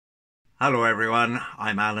Hello everyone,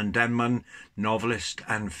 I'm Alan Denman, novelist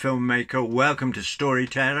and filmmaker. Welcome to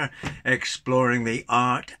Storyteller, exploring the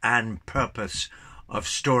art and purpose of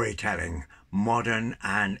storytelling, modern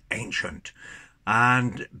and ancient.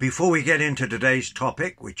 And before we get into today's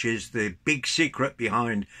topic, which is the big secret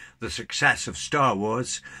behind the success of Star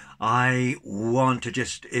Wars, I want to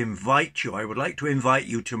just I would like to invite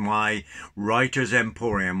you to my Writer's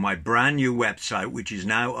Emporium, my brand new website, which is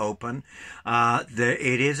now open.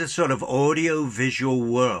 It is a sort of audio-visual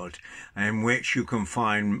world in which you can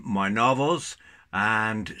find my novels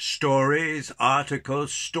and stories,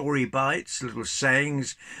 articles, story bites, little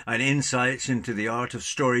sayings and insights into the art of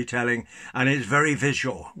storytelling. And it's very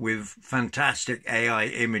visual with fantastic AI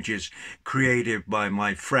images created by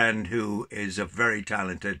my friend who is a very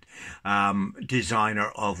talented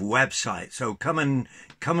designer of websites. So come and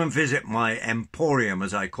visit my emporium,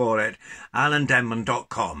 as I call it,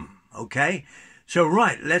 alandenman.com. Okay? So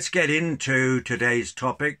right, let's get into today's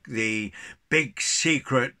topic, the big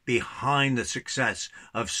secret behind the success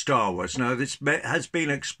of Star Wars. Now, this has been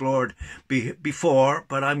explored before,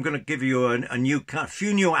 but I'm going to give you a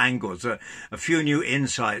few new angles, a few new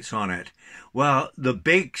insights on it. Well, the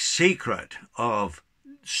big secret of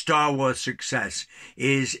Star Wars success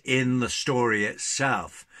is in the story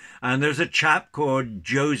itself. And there's a chap called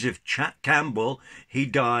Joseph Campbell. He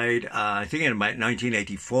died, I think, in about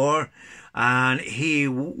 1984. And he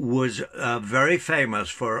was very famous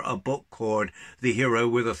for a book called The Hero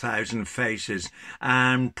with a Thousand Faces,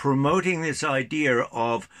 and promoting this idea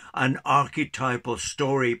of an archetypal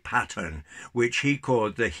story pattern, which he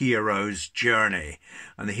called the hero's journey.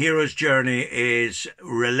 And the hero's journey is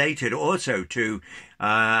related also to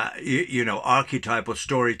archetypal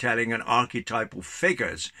storytelling and archetypal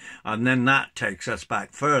figures. And then that takes us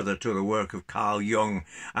back further to the work of Carl Jung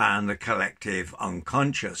and the collective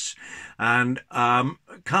unconscious. And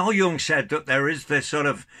Carl Jung said that there is this sort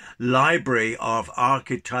of library of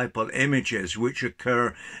archetypal images which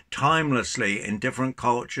occur timelessly in different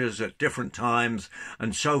cultures at different times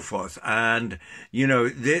and so forth. And,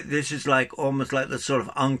 this is almost like the sort of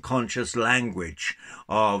unconscious language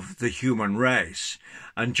of the human race.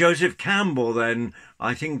 And Joseph Campbell then,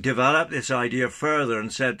 I think, developed this idea further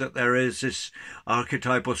and said that there is this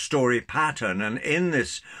archetypal story pattern. And in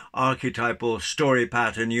this archetypal story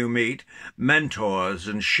pattern, you meet mentors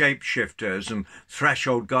and shapeshifters and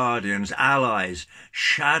threshold guardians, allies,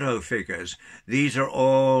 shadow figures. These are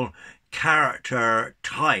all character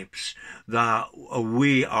types that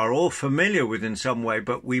we are all familiar with in some way,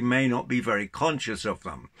 but we may not be very conscious of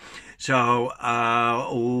them. So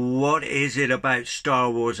what is it about Star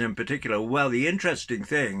Wars in particular? Well, the interesting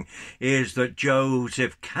thing is that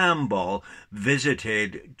Joseph Campbell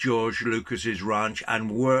visited George Lucas's ranch and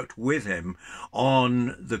worked with him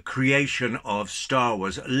on the creation of Star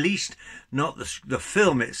Wars, at least not the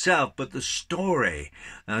film itself, but the story.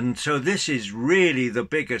 And so this is really the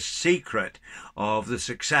biggest secret of the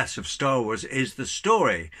success of Star Wars, is the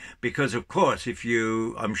story. Because, of course,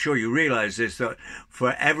 I'm sure you realize this, that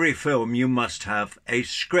for every film you must have a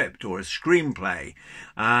script or a screenplay.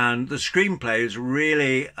 And the screenplay is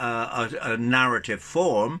really a narrative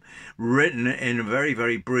form written in a very,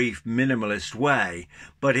 very brief, minimalist way.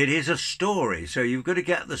 But it is a story, so you've got to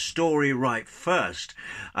get the story right first.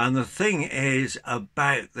 And the thing is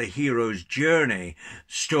about the hero's journey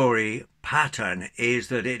story pattern is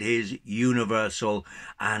that it is universal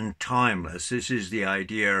and timeless. This is the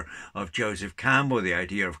idea of Joseph Campbell, the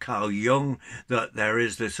idea of Carl Jung, that there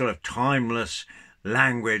is this sort of timeless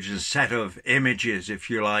language and set of images,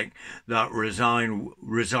 if you like, that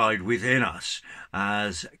reside within us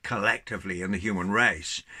as collectively in the human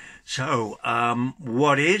race. So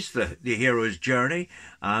what is the hero's journey?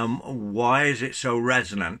 Why is it so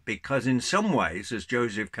resonant? Because in some ways, as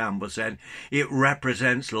Joseph Campbell said, it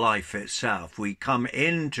represents life itself. We come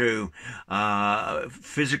into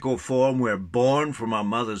physical form, we're born from our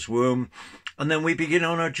mother's womb, and then we begin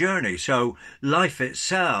on our journey. So life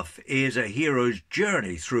itself is a hero's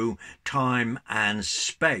journey through time and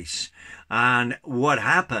space. And what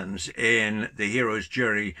happens in the hero's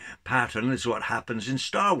journey pattern is what happens in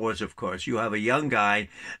Star Wars, of course. You have a young guy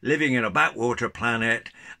living in a backwater planet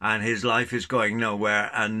and his life is going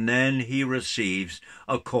nowhere, and then he receives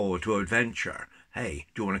a call to adventure. Hey,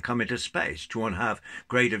 do you want to come into space? Do you want to have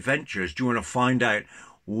great adventures? Do you want to find out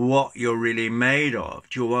what you're really made of?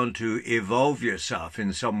 Do you want to evolve yourself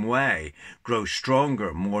in some way, grow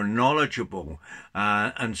stronger, more knowledgeable,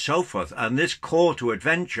 and so forth? And this call to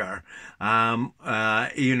adventure,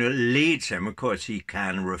 leads him. Of course, he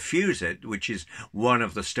can refuse it, which is one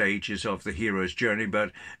of the stages of the hero's journey.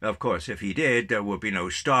 But of course, if he did, there would be no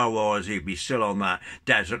Star Wars. He'd be still on that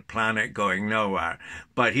desert planet going nowhere.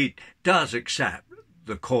 But he does accept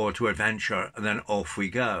the call to adventure, and then off we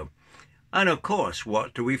go. And of course,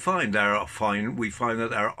 what do we find? We find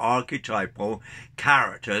that there are archetypal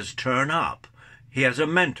characters turn up. He has a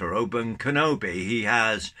mentor, Obi-Wan Kenobi. He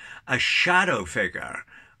has a shadow figure,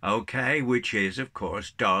 okay, which is, of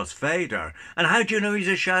course, Darth Vader. And how do you know he's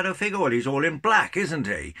a shadow figure? Well, he's all in black, isn't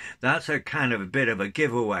he? That's a kind of a bit of a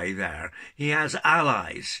giveaway there. He has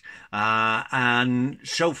allies, and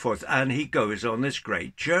so forth. And he goes on this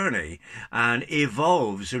great journey and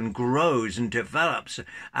evolves and grows and develops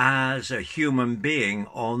as a human being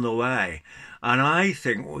on the way. And I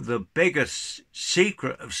think the biggest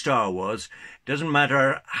secret of Star Wars, doesn't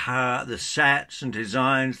matter how the sets and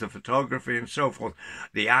designs, the photography and so forth,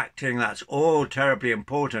 the acting, that's all terribly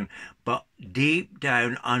important. But deep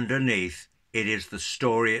down underneath, it is the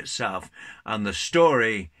story itself. And the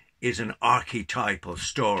story is an archetypal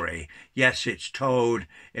story. Yes, it's told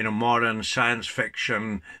in a modern science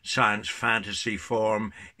fiction, science fantasy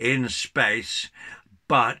form in space,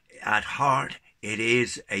 but at heart, it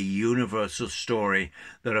is a universal story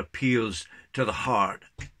that appeals to the heart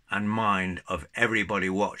and mind of everybody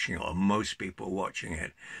watching, or most people watching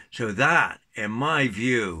it. So that, in my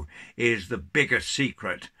view, is the biggest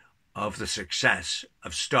secret of the success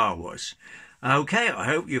of Star Wars. Okay, I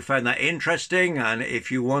hope you found that interesting, and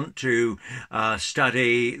if you want to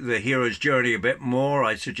study the hero's journey a bit more,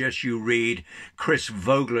 I suggest you read Chris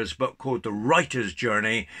Vogler's book called The Writer's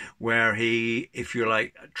Journey, where he, if you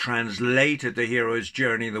like, translated the hero's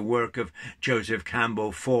journey, the work of Joseph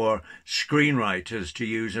Campbell, for screenwriters to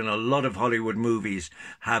use, and a lot of Hollywood movies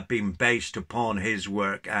have been based upon his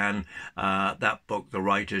work and that book, The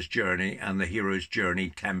Writer's Journey, and the hero's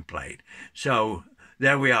journey template. So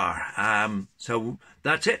there we are. So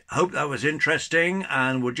that's it. Hope that was interesting.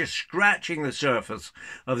 And we're just scratching the surface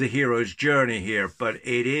of the hero's journey here. But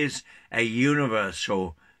it is a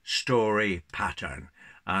universal story pattern.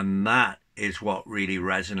 And that is what really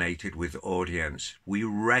resonated with the audience. We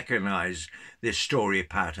recognize this story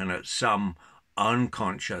pattern at some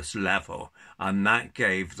unconscious level. And that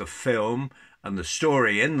gave the film and the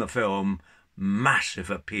story in the film massive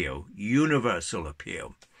appeal, universal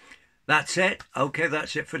appeal. That's it. Okay,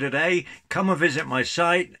 that's it for today. Come and visit my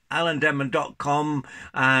site, alandenman.com,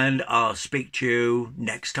 and I'll speak to you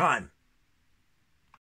next time.